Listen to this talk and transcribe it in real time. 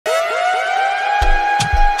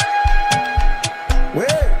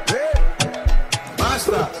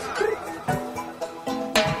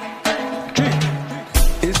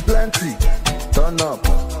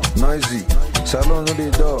Salon on the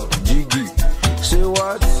door, Jiggy. Say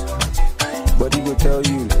what? But he go tell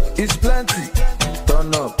you, it's plenty.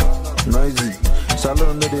 Turn up, noisy.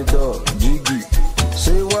 Salon on the door, Jiggy.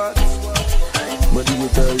 Say what? But he go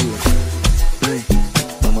tell you, hey,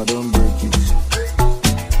 mama don't break it.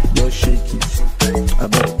 Just shake it. I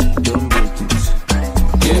bet, don't break it.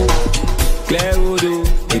 Yeah. Claire Odo,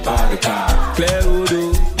 the party car. Claire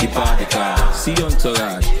Odo, the party car. See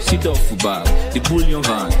entourage, see duffel bag, the bullion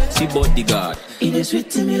van, see bodyguard. It is sweet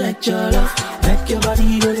to me like jollof. Make your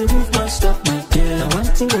body go to move, not stop, my girl. I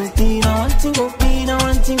want to go clean, I want to go clean, I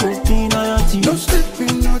want to go clean, I want to. No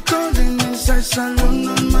sleeping, no calling inside salon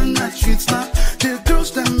on my night streets now. The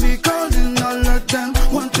girls them be calling, all of them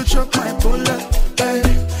want to chop my bullet. Hey,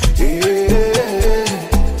 yeah,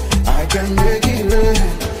 I can make it rain.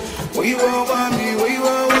 Where you all want me, where you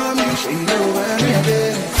all want me, so you know where me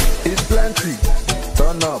there. It's plenty.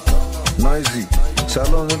 Turn up, noisy.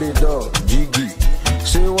 Salon on the door, Jiggy.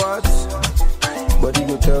 Say what? But he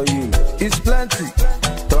go tell you, it's plenty.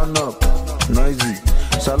 Turn up, noisy.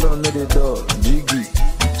 Salon on the door, Jiggy.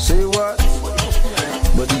 Say what?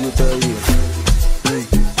 But he go tell you, hey,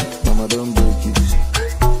 mama don't break it.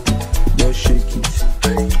 Just shake it.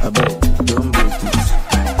 I bet, don't break it.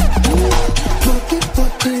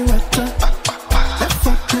 Put it water. Let's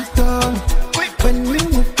fuck it down. When we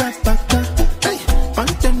move that back, hey, and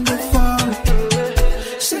then the fall.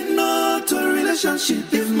 Say no to a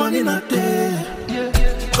relationship if money not there.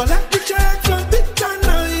 Collect the check from big time,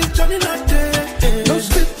 now it's Johnny not there. No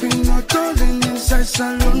sleeping, no calling inside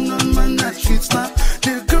salon on my night streets now.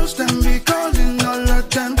 The girls them be calling, all of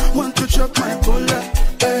them want to chop my bullet.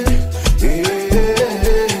 Hey,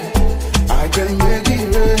 yeah, I can make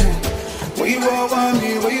it rain. Where you all want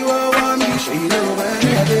me, where you all want me, so you know where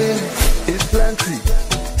me there. It's plenty.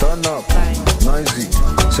 Turn up, noisy.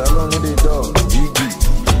 Salon on the door, Jiggy.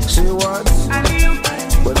 Say what?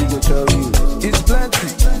 But he go tell you, it's plenty.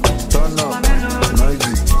 Turn up,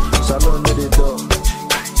 noisy. Salon on the door.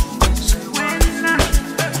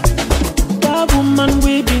 That woman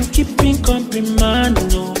we been keeping company, man,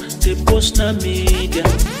 no. They post na media.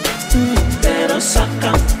 They don't suck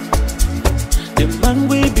up. The man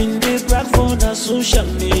we been they brag for the social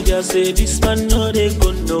media. Say this man no they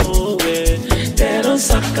go nowhere. They don't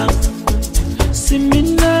suck up. See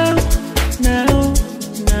me now.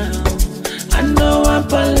 I know I'm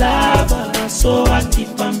palaver, so I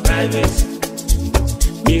keep on private.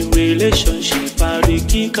 Me relationship, I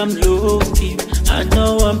keep I'm low key. I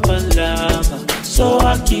know I'm palaver, so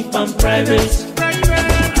I keep on private.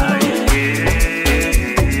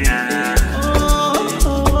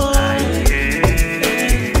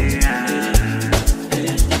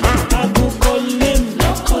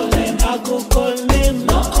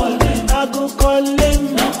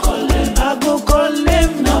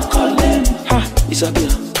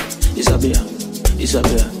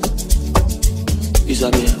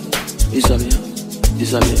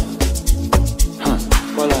 Isabella. Huh,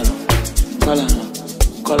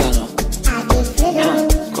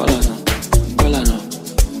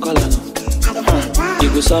 Colano. You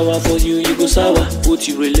go sour for you go sour. Put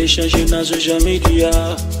your relationship on social media.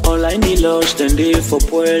 Online he lost and they for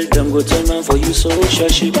spoil. Them go turn on for you social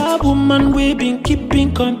shit. That woman we been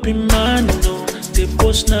keeping company, man, no. They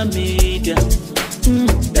post na media.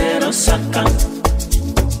 They don't suck up.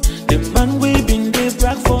 The man we been they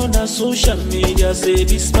brag for the social media. Say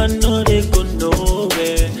this man no they go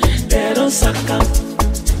nowhere. They don't suck up.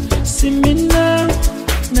 See me now.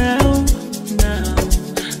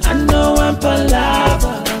 I know I'm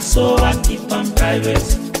palaver, so I keep on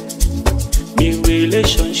private. Me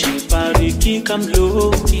relationship, I keep I'm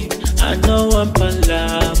low key. I know I'm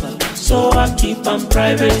palaver, so I keep on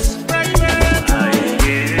private.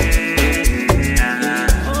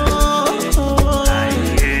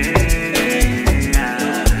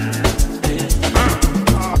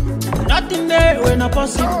 Nothing there when I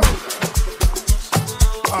possible.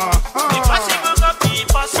 Impossible not be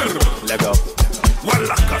possible. Let go.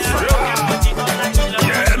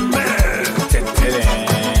 Yeah, man.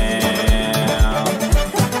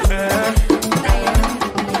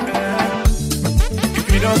 If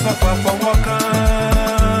you don't suffer for walking,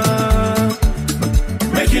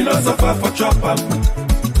 make you not suffer for chopper.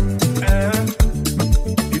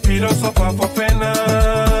 If you don't suffer for penna,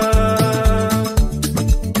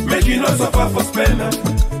 make you not suffer for spender.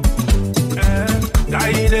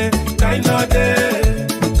 Die not day.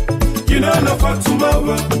 You know no for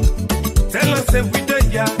tomorrow. Tell us if we day,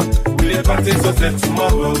 yeah. We'll have party so say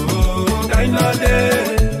tomorrow. Die not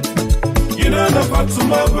day. You know no for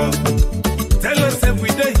tomorrow. Tell us if we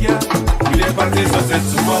day, yeah. We'll have party so say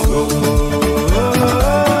tomorrow.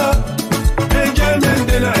 Hey,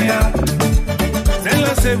 na ya. Tell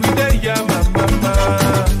us say we dey ya, mama.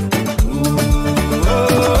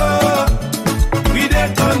 We dey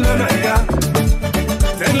turn na ya.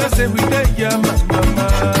 Tell us say we dey ya, mama.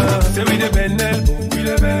 Say we dey benel,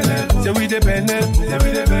 say we dey benel,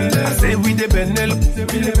 I say we dey benel,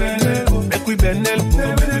 make we benel.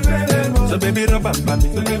 So baby rub up for me,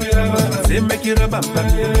 say make you rub up for me.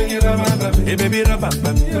 Hey baby rub up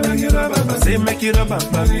for me, say make you rub up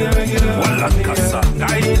for me. Walla kasa,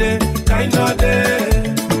 kind day.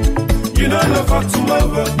 You know no for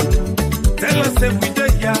tomorrow. Tell us say we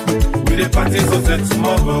dey ya, we dey party so say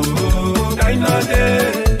tomorrow. Kind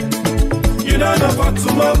day. You know no for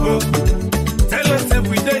tomorrow. Tell us if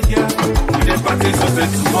we dey here, we dey party so say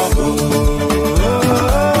tomorrow.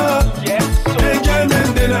 Yes, so enjoyment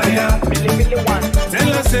dey na ya.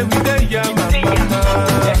 Tell us if we dey here, mama.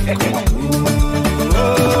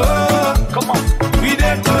 Come on, we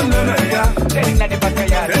dey turn na ya.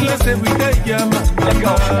 Tell us if we dey here, mama.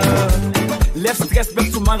 Left stress, back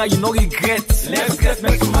tomorrow, you no regret. Left stress,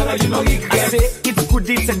 back tomorrow, you no regret. I say it's good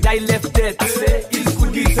deeds and I left dead. I say it's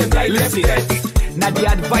good deeds and I left dead. Now the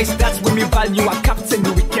advice that's when me value a captain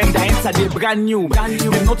the weekend I enter the brand new.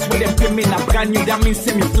 The notes where them pay me na brand new. That means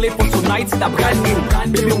say me play for tonight that brand new.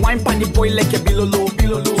 Baby wine pan the boy like a below low.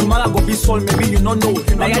 Tomorrow go be soul maybe you no know.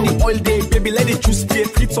 Now ya the all day baby let it choose play.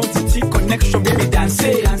 Treat on TT connection baby dance.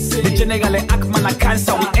 The general act man a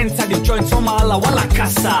cancer. We enter the joint so mahala wala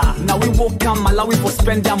casa. Now we walk come allow we for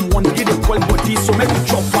spend them one get the cold body so make we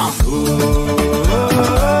drop am.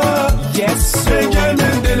 Yes, so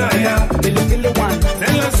enjoyment dey na ya.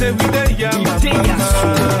 Tell us say we dey ya, mama.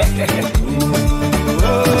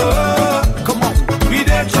 Come on, we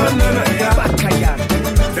dey turn na ya.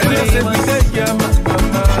 Tell us say we dey ya, mama.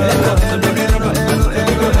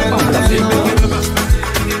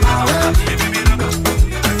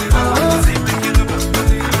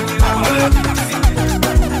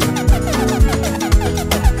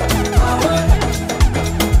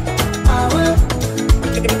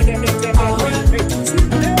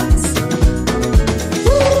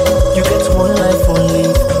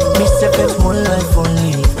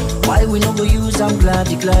 I'm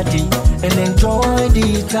gladdy and enjoy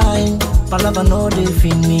the time. Palava no they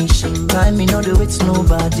finish. Time me no do it's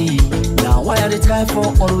nobody. Now why are they try for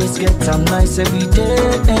always get them nice every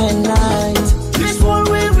day and night? This one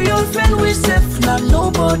way we all friend we safe now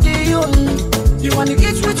nobody on. You wanna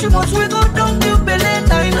get rich you much we go down you belly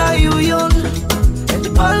now you young. And the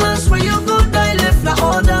balance where you go die left now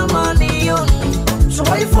all the money on. So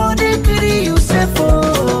why for the pity you say for?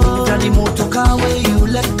 If the motor car where you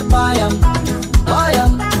left buy 'em.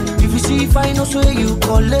 If you see finance where you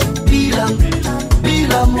collect bilam,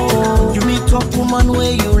 oh. You meet top woman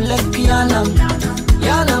where you let yanam.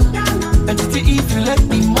 And if you let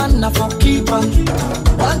the man na for keep 'em,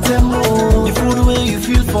 want them more. The food where you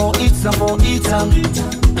feel for it na for eat 'em.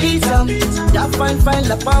 That fine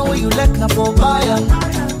la pan where you let na for buy 'em.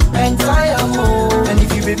 And try 'em more. And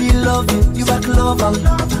if you baby love you back love 'em.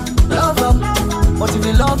 But if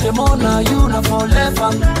you love them all now you na for left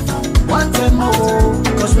 'em. Want them more,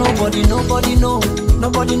 cause nobody know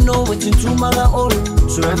what's tomorrow all.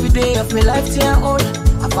 So every day of my life tear all.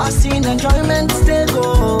 I pass in enjoyment stay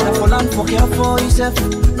go. Now for land for care for yourself.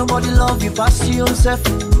 Nobody love you pass you yourself.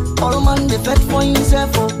 All man they fed for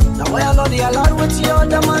himself. Oh. Now why I know they allowed with the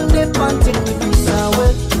other man they can't take me peace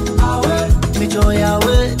away. Me joy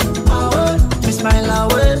away. Me smile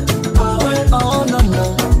away. Oh no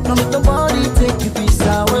make nobody take you peace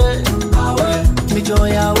away. Me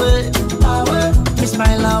joy away. Me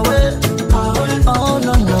smile away. Oh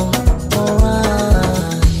no.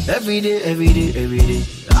 Every day.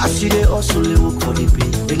 I see they also work for the pay.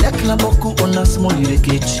 They like na boku on a small you the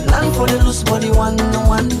cage. Land for the loose body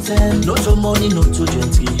 110. No to money, no to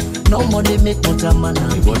gently. No money make more man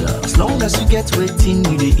and bother. As long as you get waiting,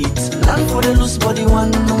 you they eat. Land for the loose body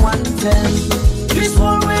 110. This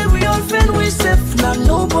one way we all friend we safe now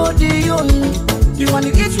nobody on. You wanna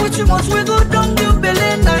eat what you want, we go down you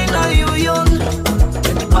belly now you young.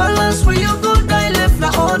 The balance where you go die left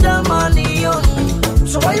now all the money on.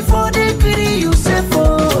 So why for the pity you say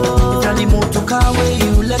for? Tell the motor car where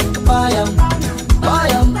you let buy 'em.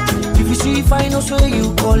 If you see finance where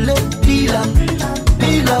you collect bilam,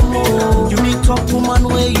 oh. You meet top woman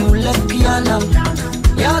where you let yanam.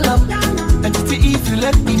 And if you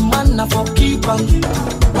let the man na for keep 'em.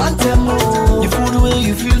 Want them more. The food where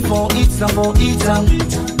you feel for eat na for eat 'em.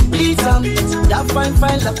 That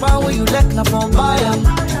fine la pan where you let na for buy 'em.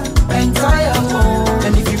 And try 'em more.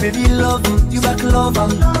 And if you baby love you back love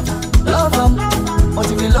 'em.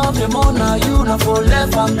 But if you love them all now, you not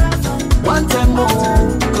forever. One time more,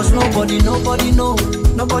 cause nobody know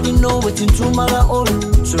waiting tomorrow all.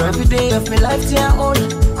 So every day of my life they are all.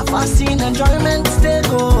 I fast in enjoyment stay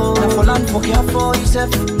go. Now for land for care for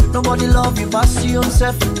yourself. Nobody love you pass you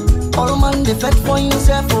yourself. All man they fed for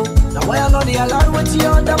himself. Oh. Now why I know they allowed with the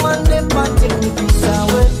other man they can't take me peace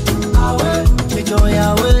away. Away, me joy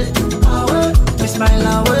away. Away, me smile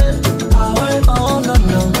away. Away, oh no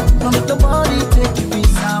no, no let the body take you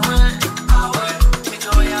peace away. Away, me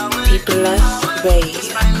joy away. People like Ray.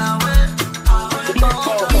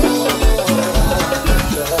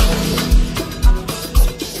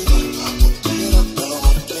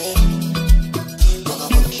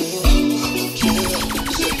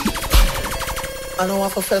 I know I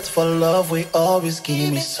forfeit for love, we always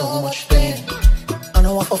give me so much pain. I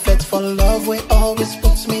know I forfeit for love, we always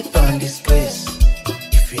puts me down disgrace.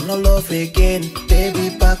 If you no love again, baby,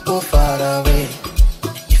 back go far away.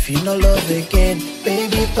 If you no love again,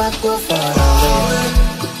 baby, back go far away.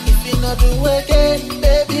 If you no do again,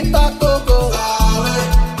 baby, back go away.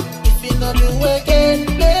 If you no do again,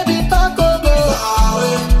 baby, back go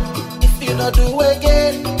away. If you no do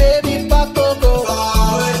again, baby, back go away.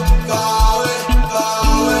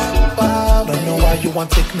 You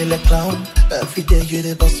want take me like clown. Every day you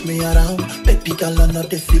dey boss me around. Baby girl, I know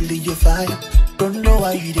they feel your vibe. Don't know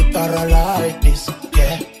why you dey paralyze this.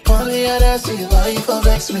 Yeah, call me and I see why you for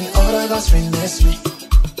vex me. All I got finesse me.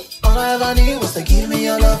 All I ever need was to give me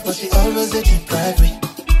your love, but she always dey deprive me.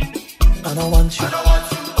 I don't want you.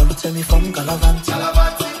 Only tell me from Galavante.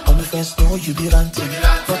 All my friends know you be ranting.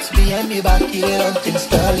 What's behind me back, you dey run things,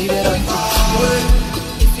 girl, you dey run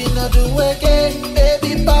things. If you not do again,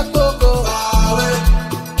 baby, back go.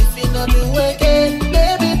 If you not do again,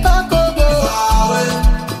 baby, back go.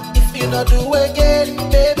 If you not do again,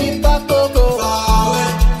 baby, back go.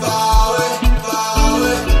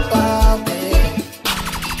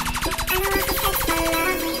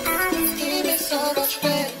 Give me so much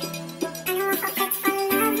pain.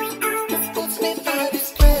 Puts me by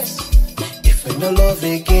disgrace. If you no love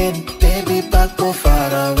again, baby, back go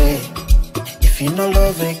far away. If you no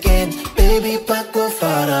love again, baby, back go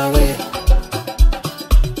far away.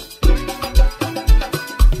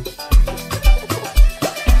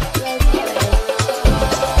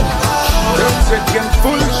 Getting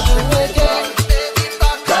foolish.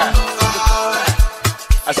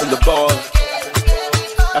 I said the ball,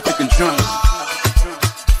 African drums.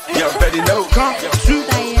 You already know. Come true,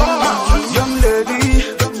 young lady.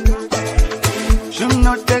 You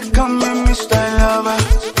know they come with me style lover.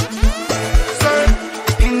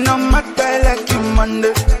 It no matter like you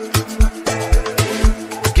Monday.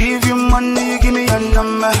 Give you money, you give me your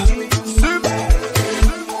number. Sip,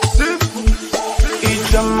 sip, each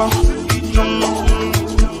drama.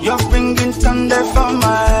 You're bringing thunder for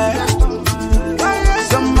my head.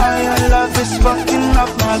 Somehow your love is fucking up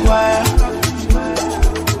my wire.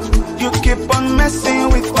 You keep on messing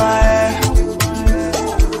with my head.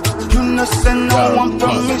 You know say no one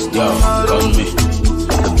promised tomorrow. Call me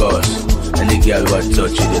the boss. Any girl what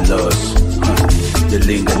touch you the loss. The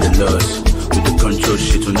link and the loss. With the control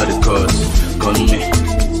shit we know the cause. Call me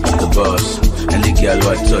the boss. Any girl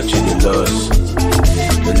what touch you the loss.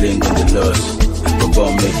 The link and the loss.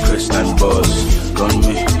 Bomb make Chris and boss. Gun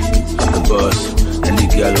me, the boss. Any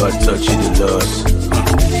girl what touch you the loss.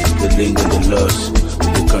 The link and the loss.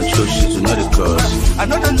 With the control shit, you know the cause. I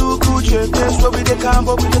know the look good shape, that's where we the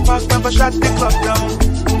combo with the fast time for shot the clock down.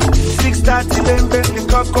 6:30, bang, the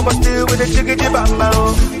cock cover still with the jiggy bamba.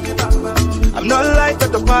 I'm not light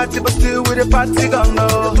at the party, but still with the party gun, no.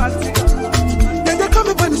 Then they come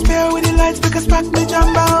up on the spare with the lights, because pack me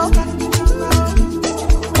jumbo.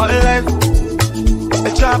 My life. A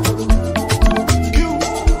chop,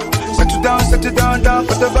 settle down, down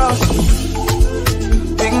for the bounce.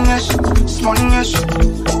 Big nash, small nash,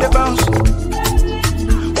 the bounce.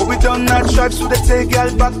 But we done not tribes, so they take y'all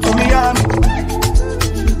back to Miami.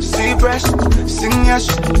 See breast, sing yash,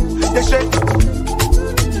 the shake.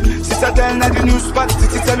 Sister down at the new spot,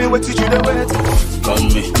 Titi tell me what you do the wet. Call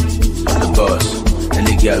me, the boss.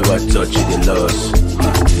 Any girl what touch you the loss.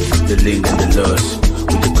 The link and the loss.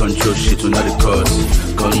 With the control shit, we know the cause.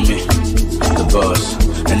 Call me, the boss.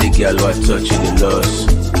 Any girl what touch you the loss.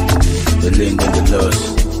 The link and the loss.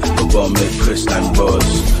 The bomb make Chris and boss.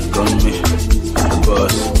 Call me, the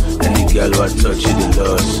boss. Any girl what touch you the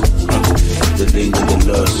loss. The link and the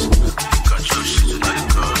loss. The control shit, we know the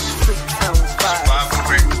cause.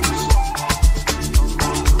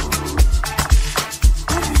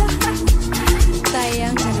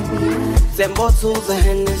 Them bottles of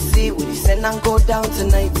Hennessy, will you send and go down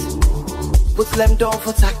tonight? Put them down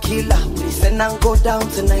for tequila. We send and go down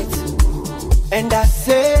tonight. And I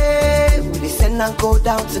say, we send and go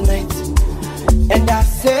down tonight. And I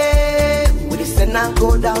say, we send and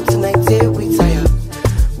go down tonight. Hey, we tired.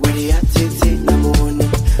 We the at it in the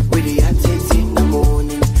morning. We the at it in the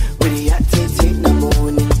morning. We the at it in the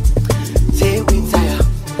morning. Hey, we tired.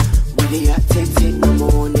 We the at it in the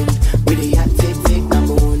morning. We the at it in the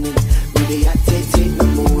morning. We the at it in the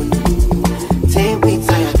morning. Hey, we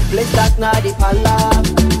tired. Place that na the pala.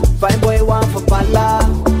 Fine boy want for pala.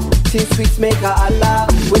 Teen sweets make her Allah.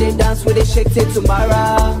 We they dance, we they shake till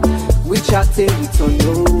tomorrow. We chat till we turn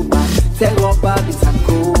over. Tell Robba it's a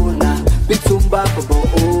cola. Bitumba for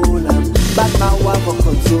Boola. Bad man want for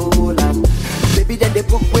controller. Baby then they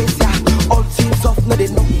book ways ya. All teams off, no they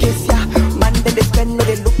no case ya. Man then they spend, no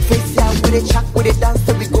they look face ya. We they chat, we they dance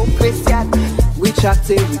till we go crazy ya. We chat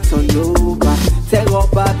till we turn over. Tell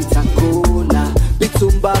Robba it's a cola.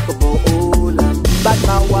 Bitumba for Boola. Bad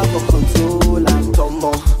man want for controller.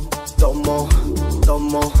 Tomo, tomo,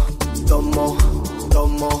 tomo, tomo,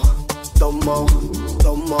 tomo, tomo,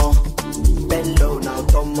 tomo. Bend low now,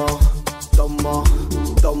 tomo, tomo,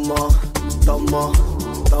 tomo, tomo,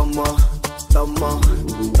 tomo, tomo,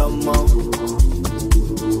 tomo.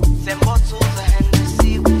 Them bottles of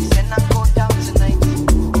Hennessy, we send and go down tonight.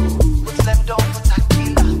 Put them down for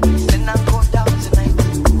tequila, we send and go down tonight.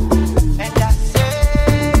 And I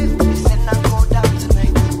say, we send and go down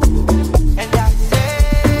tonight. And I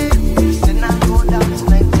say, we send and go down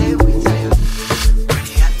tonight. Hey, we tired. We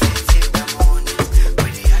the at it in the morning. We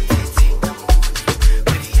the at it in the morning.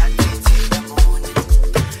 We the at it in the morning.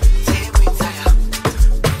 Hey, we tired.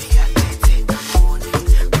 We the at it in the morning.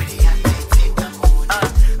 We the at it in the morning.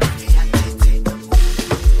 We the at it in the morning.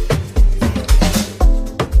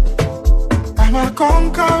 I'm a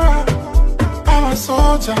conqueror, I'm a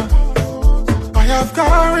soldier. I have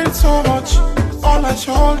carried so much on my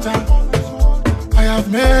shoulder. I have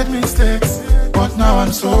made mistakes, but now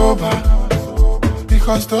I'm sober.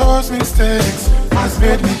 Because those mistakes has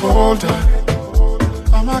made me bolder.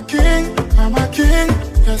 I'm a king,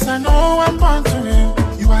 yes I know I'm born to win.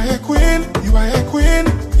 You are a queen,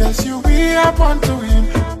 yes you we are born to win.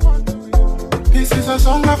 This is a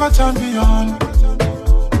song of a champion.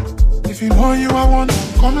 If you know you are one,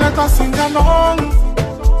 come let us sing along.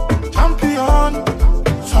 Champion,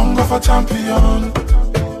 song of a champion.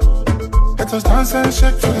 Let us dance and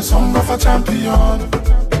shake to the song of a champion.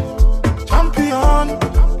 Champion,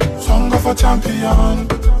 song of a champion.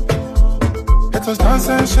 Let us dance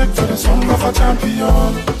and shake to the song of a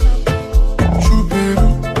champion.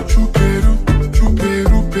 Chuperu, chuperu,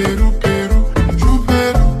 chuperu, peru, peru.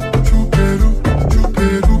 Chuperu, chuperu,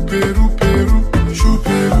 chuperu, peru, peru.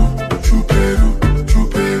 Chuperu, chuperu,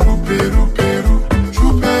 chuperu, peru, peru.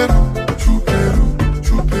 Chuperu, chuperu,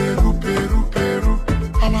 chuperu, peru, peru.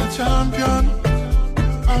 I'm a champion,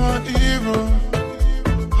 I'm a hero.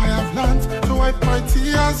 I have learned to wipe my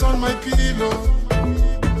tears on my pillow.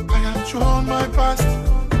 I have thrown my past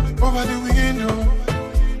over the window,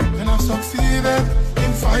 and I've succeeded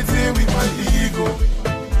in fighting with my ego.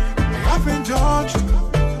 I have been judged,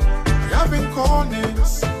 I have been called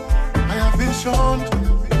names, I have been shunned,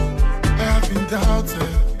 I have been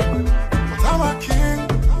doubted. But I'm a king,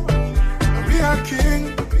 a real king.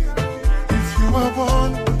 If you are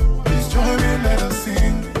born, please join me, let us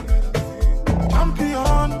sing.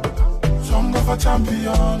 Champion, song of a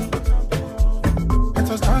champion. Let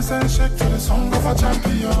us dance and shake to the song of a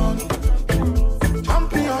champion.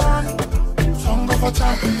 Champion, song of a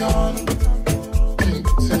champion.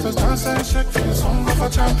 Let us dance and shake to the song of a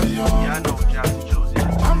champion.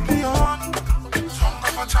 Champion, song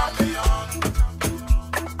of a champion.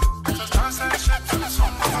 Let us dance and shake to the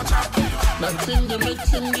song of a champion. Nothing to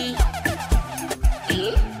make me,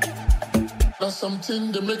 yeah. That's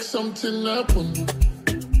something to make something happen.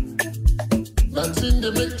 Nothing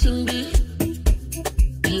to make me,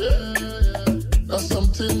 yeah. That's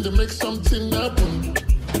something to make something happen.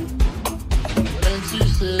 And you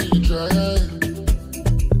say you try.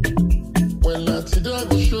 Well, I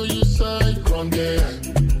will show you side ground there.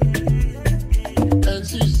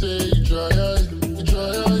 And you say you try.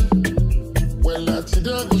 Well, I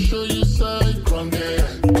will show you side ground there.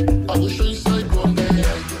 I will show you side ground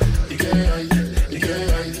there.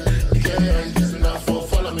 Now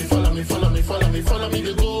follow me, follow me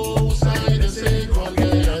to go side and say ground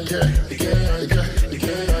there.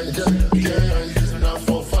 Now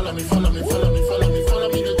follow me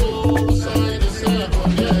to go side and say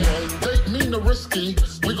ground there. Take me no risky.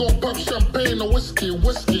 We gon' pop champagne or whiskey.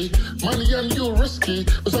 Money and you risky.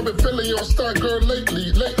 Cause I've been feeling your star girl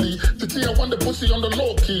lately. Titi, I want the pussy on the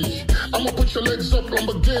low key. I'ma put put your legs up,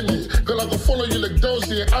 Lamborghini. Girl, I go follow you like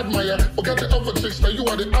Dozy and admire. Forget the other chicks, now you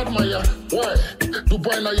are the admire. Why?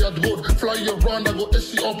 Dubai now yard road. Fly you around, I go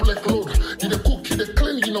AC up like load. You the cook, you the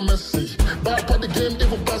clean, you know messy. Bad part the game,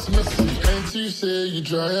 even pass messy. Ain't you say you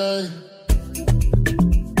dry eye?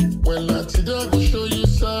 Well, today I go show you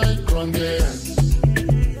side, ground gas.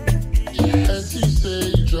 Ain't you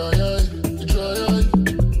say you dry eye? You dry eye?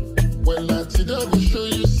 Well, today I go show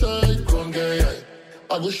you side, ground gas.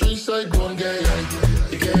 I go show you side, ground gas.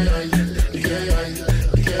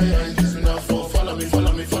 Now follow me,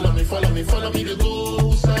 follow me, follow me, follow me, follow me to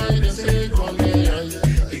go side and say, ground gas.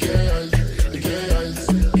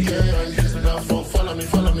 Now follow me,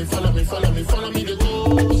 follow me, follow me, follow me, follow me to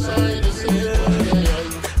go side and say, ground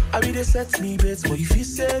gas. I be the set me bets, but if you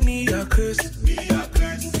say me a curse,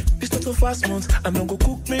 it's not a fast month. I'm not go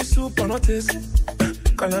cook me soup or not taste.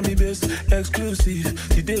 Call me best exclusive.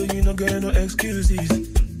 Today you no get no excuses.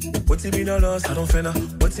 What's it be no loss? I don't finna.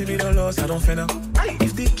 What's it be no loss? I don't finna.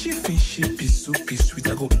 If the chief in ship is soup is sweet,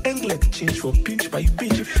 I go egg like change for pinch by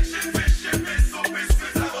pinch.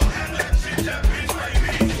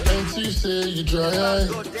 Ain't you say you dry eye?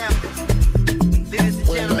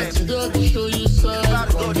 When I today I can show you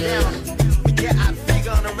side from there. Yeah, I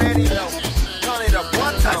figure on the radio. Turn it up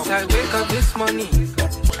one time. As I wake up this morning,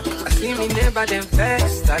 I see me neighbor them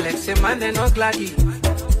vexed. I like say man they not glady.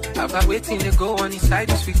 I've been waiting to go on inside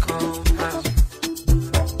this we come.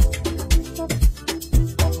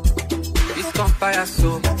 This compare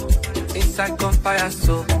so, inside compare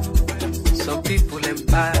so. Some people them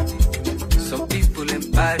bad, some people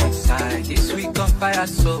them bad inside. This we compare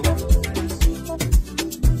so.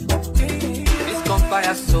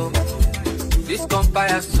 Compare so, this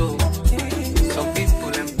compare so. Some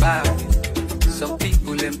people them bad, some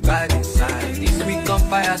people them bad inside. This we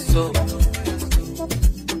compare so.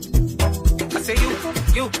 I say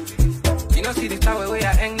you know see the tower where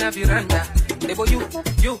I hang na veranda. Ebo you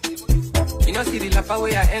know see the lapa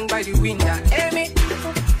where I hang by the window. Hey me,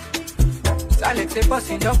 Alex say boss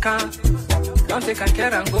in your car, don't take a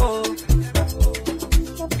care and go.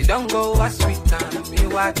 You don't go as sweet and me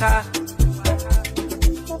water.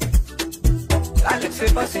 Alex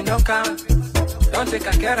say boss in your car, don't take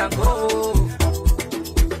a care and go.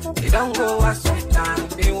 You don't go as sweet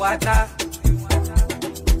and me water.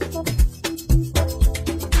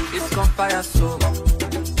 It's compare so,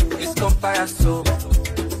 it's compare so.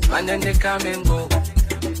 And then they come and go.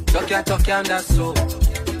 Talk and that's so.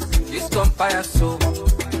 It's compare so,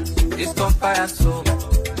 it's compare so.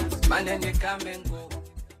 And then they come and go.